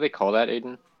 What do they call that,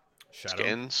 Aiden? Shadow.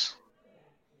 Skins.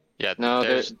 Yeah. No,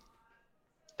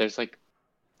 there's like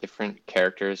different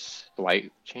characters,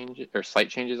 slight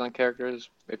changes on characters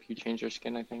if you change your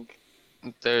skin. I think.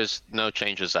 There's no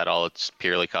changes at all. It's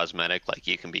purely cosmetic. Like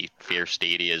you can be fierce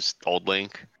deity as Old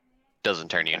Link. Doesn't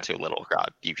turn you into a little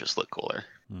god. You just look cooler.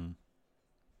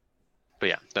 But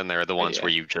yeah, then there are the ones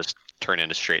where you just turn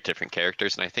into straight different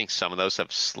characters, and I think some of those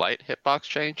have slight hitbox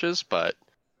changes, but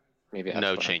maybe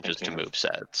no changes to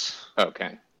movesets.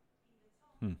 Okay.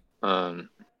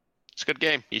 It's a good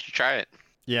game. You should try it.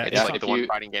 Yeah, it's like the one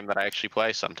fighting game that I actually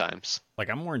play sometimes. Like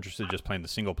I'm more interested just playing the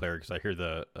single player because I hear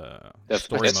the That's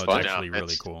story mode's fun. actually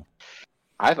really cool.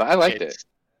 I liked it.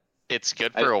 It's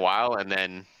good for a while, and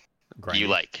then you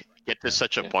like get to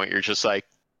such a point you're just like,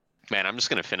 man, I'm just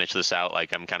gonna finish this out.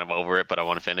 Like I'm kind of over it, but I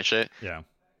want to finish it. Yeah.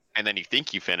 And then you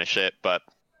think you finish it, but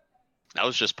that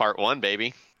was just part one,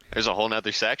 baby. There's a whole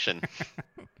nother section.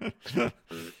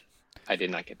 I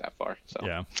did not get that far, so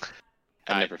yeah.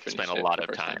 I never finished. Spent a lot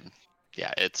of time.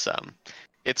 Yeah,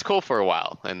 it's cool for a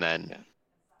while, and then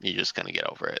you just kind of get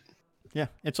over it. Yeah,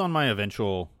 it's on my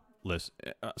eventual list.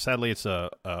 Sadly, it's a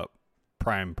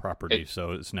Prime property,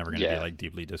 so it's never going to be like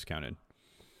deeply discounted.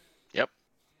 Yep.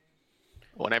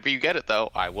 Whenever you get it, though,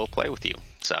 I will play with you.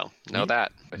 So know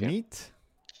that. Neat.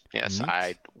 Yes,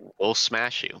 I will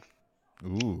smash you.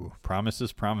 Ooh,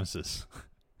 promises.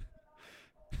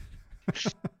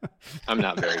 I'm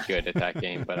not very good at that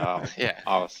game, but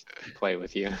I'll play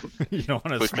with you. You don't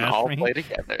want to smash me? We can all play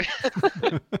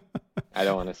together. I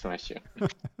don't want to smash you.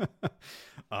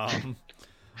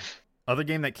 Other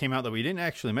game that came out that we didn't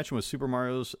actually mention was Super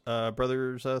Mario's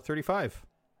Brothers 35.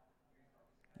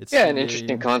 It's an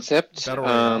interesting concept.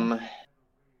 I've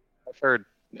heard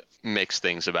mixed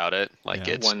things about it. Like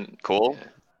it's cool. Yeah.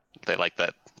 They like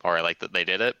that, or I like that they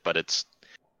did it, but it's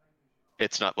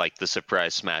not like the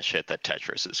surprise smash hit that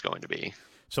Tetris is going to be.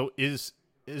 So is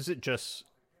it just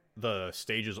the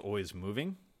stage is always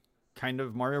moving, kind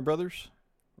of Mario Brothers,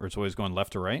 or it's always going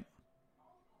left to right?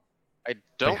 I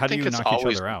don't think it's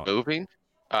always moving.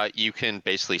 You can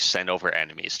basically send over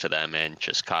enemies to them and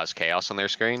just cause chaos on their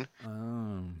screen.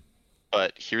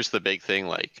 But here's the big thing,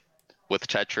 like with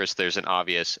Tetris, there's an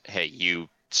obvious, hey, you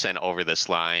sent over this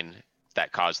line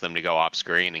that caused them to go off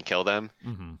screen and kill them.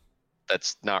 Mm-hmm.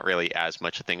 That's not really as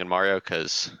much a thing in Mario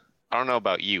because I don't know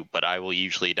about you, but I will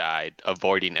usually die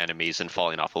avoiding enemies and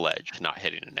falling off a ledge, not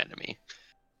hitting an enemy.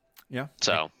 Yeah.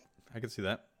 So I can see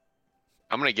that.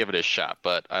 I'm going to give it a shot,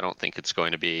 but I don't think it's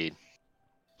going to be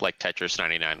like Tetris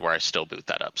 99 where I still boot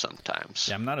that up sometimes.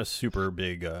 Yeah, I'm not a super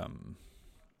big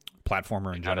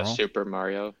platformer in general. Not a Super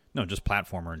Mario? No, just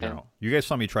platformer in general. You guys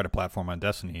saw me try to platform on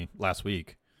Destiny last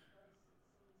week.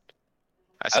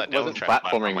 I saw Dylan try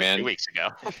platforming like 2 weeks ago.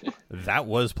 That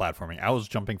was platforming. I was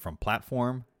jumping from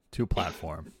platform to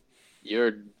platform.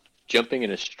 You're jumping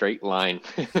in a straight line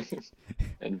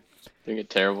and doing a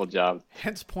terrible job.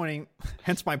 Hence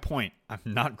my point. I'm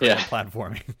not great at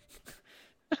platforming.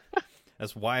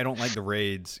 That's why I don't like the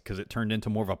raids, because it turned into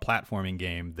more of a platforming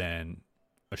game than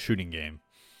a shooting game.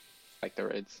 Like the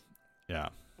raids. Yeah.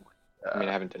 I mean,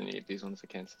 I haven't done any of these ones. I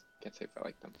can't say if I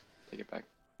like them. Take it back.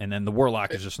 And then the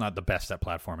Warlock is just not the best at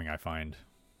platforming, I find.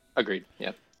 Agreed.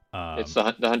 Yep. It's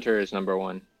the Hunter is number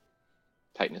 1.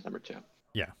 Titan is number 2.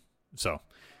 Yeah. So,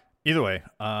 either way,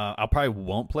 I probably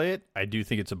won't play it. I do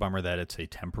think it's a bummer that it's a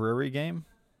temporary game.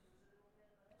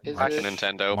 Back to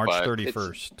Nintendo, March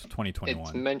 31st, 2021.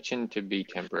 It's mentioned to be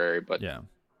temporary, but yeah,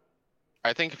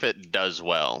 I think if it does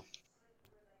well,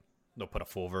 they'll put a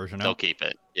full version out. They'll keep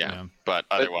it. Yeah. But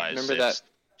otherwise, remember that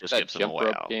gives them jump away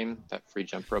rope out. game, that free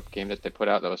jump rope game that they put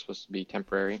out that was supposed to be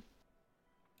temporary?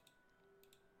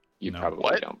 You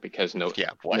probably don't, because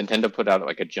Nintendo put out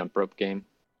like a jump rope game.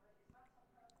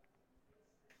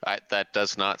 That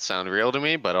does not sound real to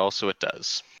me, but also it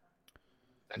does.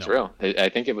 That's real. I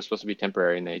think it was supposed to be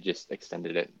temporary, and they just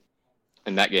extended it.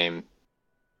 And that game,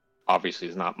 obviously,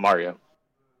 is not Mario.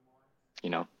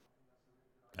 You know?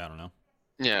 I don't know.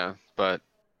 Yeah, but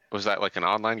was that like an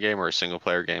online game or a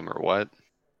single-player game or what?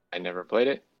 I never played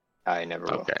it. I never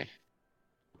will. Okay.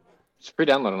 It's free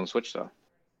download on the Switch, though.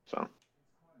 So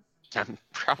I'm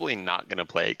probably not going to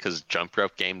play it because Jump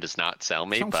Rope game does not sell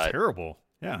me. Sounds terrible.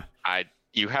 Yeah.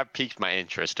 You have piqued my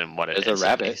interest in what it is. There's a at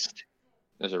rabbit. least.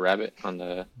 There's a rabbit on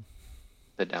the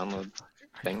download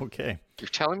thing. Okay. You're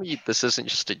telling me this isn't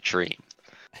just a dream?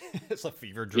 It's a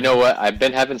fever dream. You know what? I've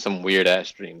been having some weird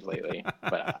ass dreams lately,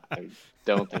 but I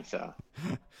don't think so.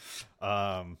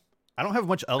 I don't have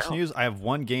much else news. I have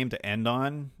one game to end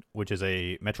on, which is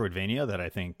a Metroidvania that I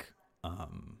think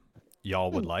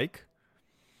y'all would like.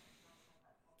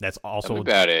 That's also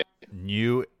about it.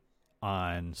 new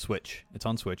on Switch. It's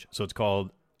on Switch, so it's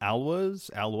called Alwa's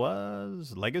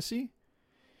Legacy.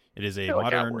 It is a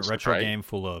modern retro game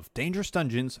full of dangerous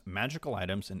dungeons, magical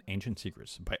items, and ancient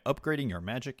secrets. By upgrading your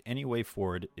magic any way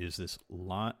forward is this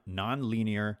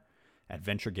non-linear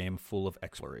adventure game full of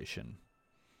exploration.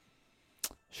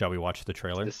 Shall we watch the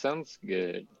trailer? This sounds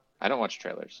good. I don't watch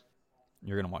trailers,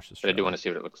 You're going to watch this but trailer. I do want to see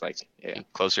what it looks like. Yeah.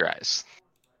 Close your eyes.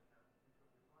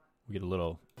 We get a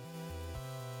little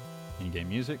in-game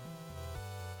music.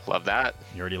 Love that.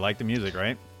 You already like the music,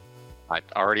 right? I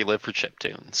already live for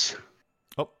chiptunes.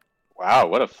 Oh. Wow,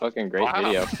 what a fucking great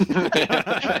video.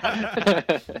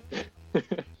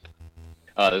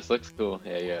 Oh, this looks cool.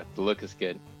 Yeah. The look is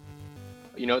good.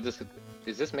 You know,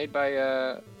 is this made by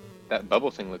that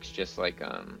bubble thing looks just like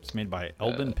It's made by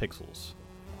Elden Pixels.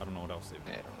 I don't know what else they've I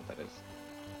made. don't know what that is.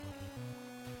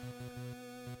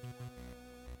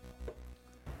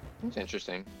 It's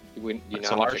interesting. You It's know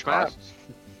a how much large it map. costs?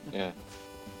 Yeah.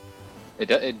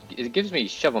 It gives me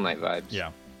Shovel Knight vibes.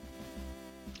 Yeah.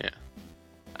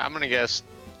 I'm gonna guess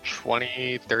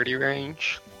 20, 30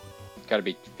 range. It's got to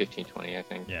be 15, 20, I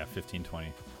think. Yeah, 15, 20.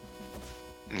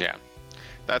 Yeah.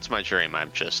 That's my dream.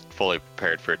 I'm just fully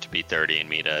prepared for it to be 30 and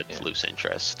me to Yeah. lose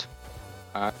interest.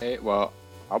 Well,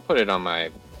 I'll put it on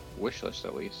my wish list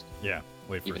at least, Yeah,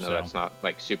 wait for even though sale. that's not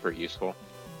like super useful.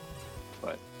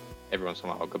 But every once in a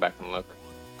while, I'll go back and look.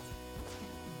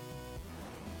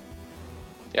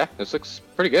 Yeah, this looks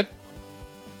pretty good.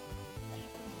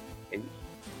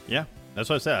 Yeah, that's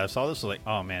what I said. I saw this, like,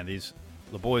 oh man,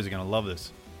 the boys are going to love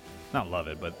this. Not love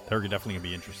it, but they're definitely going to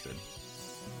be interested.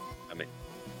 I mean,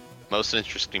 most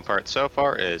interesting part so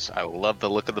far is I love the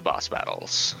look of the boss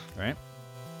battles. Right?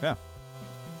 Yeah.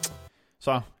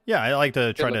 So, yeah, I like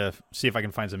to try look. to see if I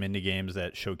can find some indie games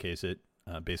that showcase it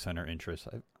based on our interests.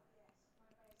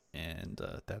 And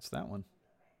that's that one.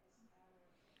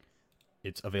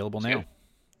 It's available That's now. good.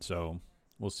 So,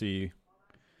 we'll see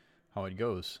how it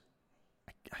goes.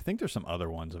 I think there's some other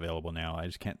ones available now. I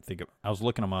just can't think of... I was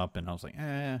looking them up, and I was like,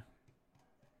 meh.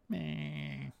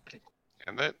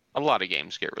 And that a lot of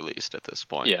games get released at this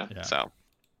point. Yeah. Yeah. So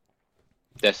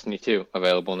Destiny 2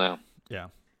 available now. Yeah.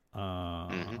 I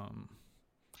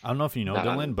don't know if you know, Nah.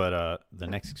 Dylan, but the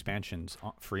next expansion's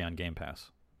free on Game Pass.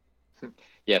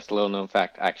 Yes, little known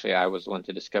fact. Actually, I was one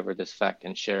to discover this fact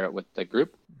and share it with the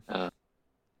group.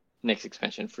 Next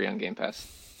expansion free on Game Pass.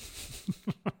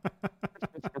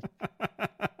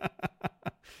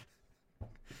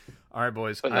 All right,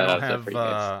 boys. Putting I that don't out there for you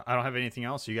guys. have anything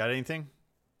else. You got anything?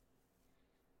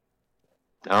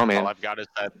 Oh man, all I've got is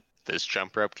that this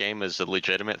jump rope game is a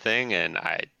legitimate thing, and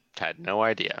I had no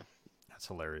idea. That's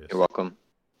hilarious. you're welcome.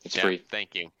 It's Yeah, free.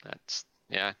 thank you.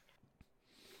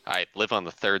 I live on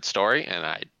the third story, and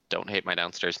I don't hate my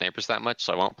downstairs neighbors that much,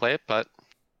 so I won't play it. But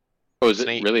Oh, is it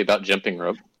Neat. really about jumping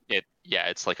rope?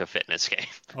 it's like a fitness game.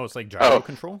 Oh, it's like gyro Oh.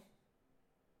 control?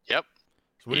 Yep.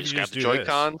 So what you if just you grab just the do this?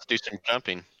 Joy-Cons, do some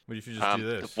jumping. What if you just do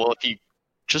this? Well, if you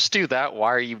just do that,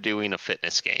 why are you doing a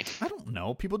fitness game? I don't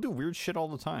know. People do weird shit all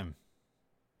the time.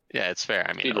 Yeah, it's fair.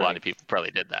 I mean, Speed a lot running. of people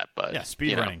probably did that, but Yeah,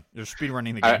 speed you know. running. They're speed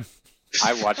running the I- game.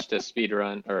 I watched a speed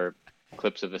run or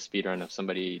clips of a speed run of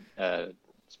somebody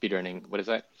speed running. What is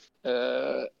that?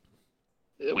 What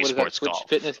is that? Sports Switch Golf.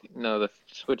 Fitness? No, the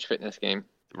Switch Fitness game.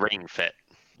 Ring Fit.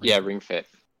 Yeah, Ring Fit.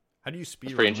 How do you speed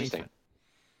It's run? pretty Wii interesting.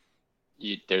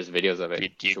 Fit? There's videos of it. You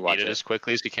You should watch beat it it. as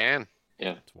quickly as you can.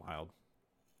 Yeah. It's wild.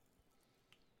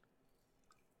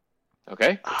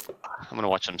 Okay. I'm gonna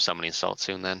watch some Summoning Salt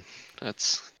soon. Then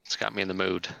it's got me in the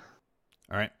mood.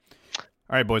 All right.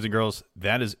 All right, boys and girls.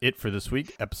 That is it for this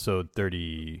week. Episode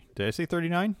 30. Did I say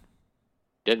 39?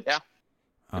 Did Yeah.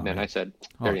 Oh, and then man. I said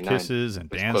Oh, 39. kisses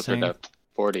and It's closer dancing. to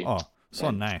 40. Oh, so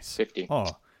and nice. 50.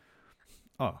 Oh.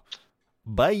 Bye.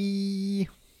 Bye.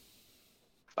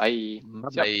 Bye.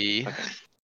 Okay.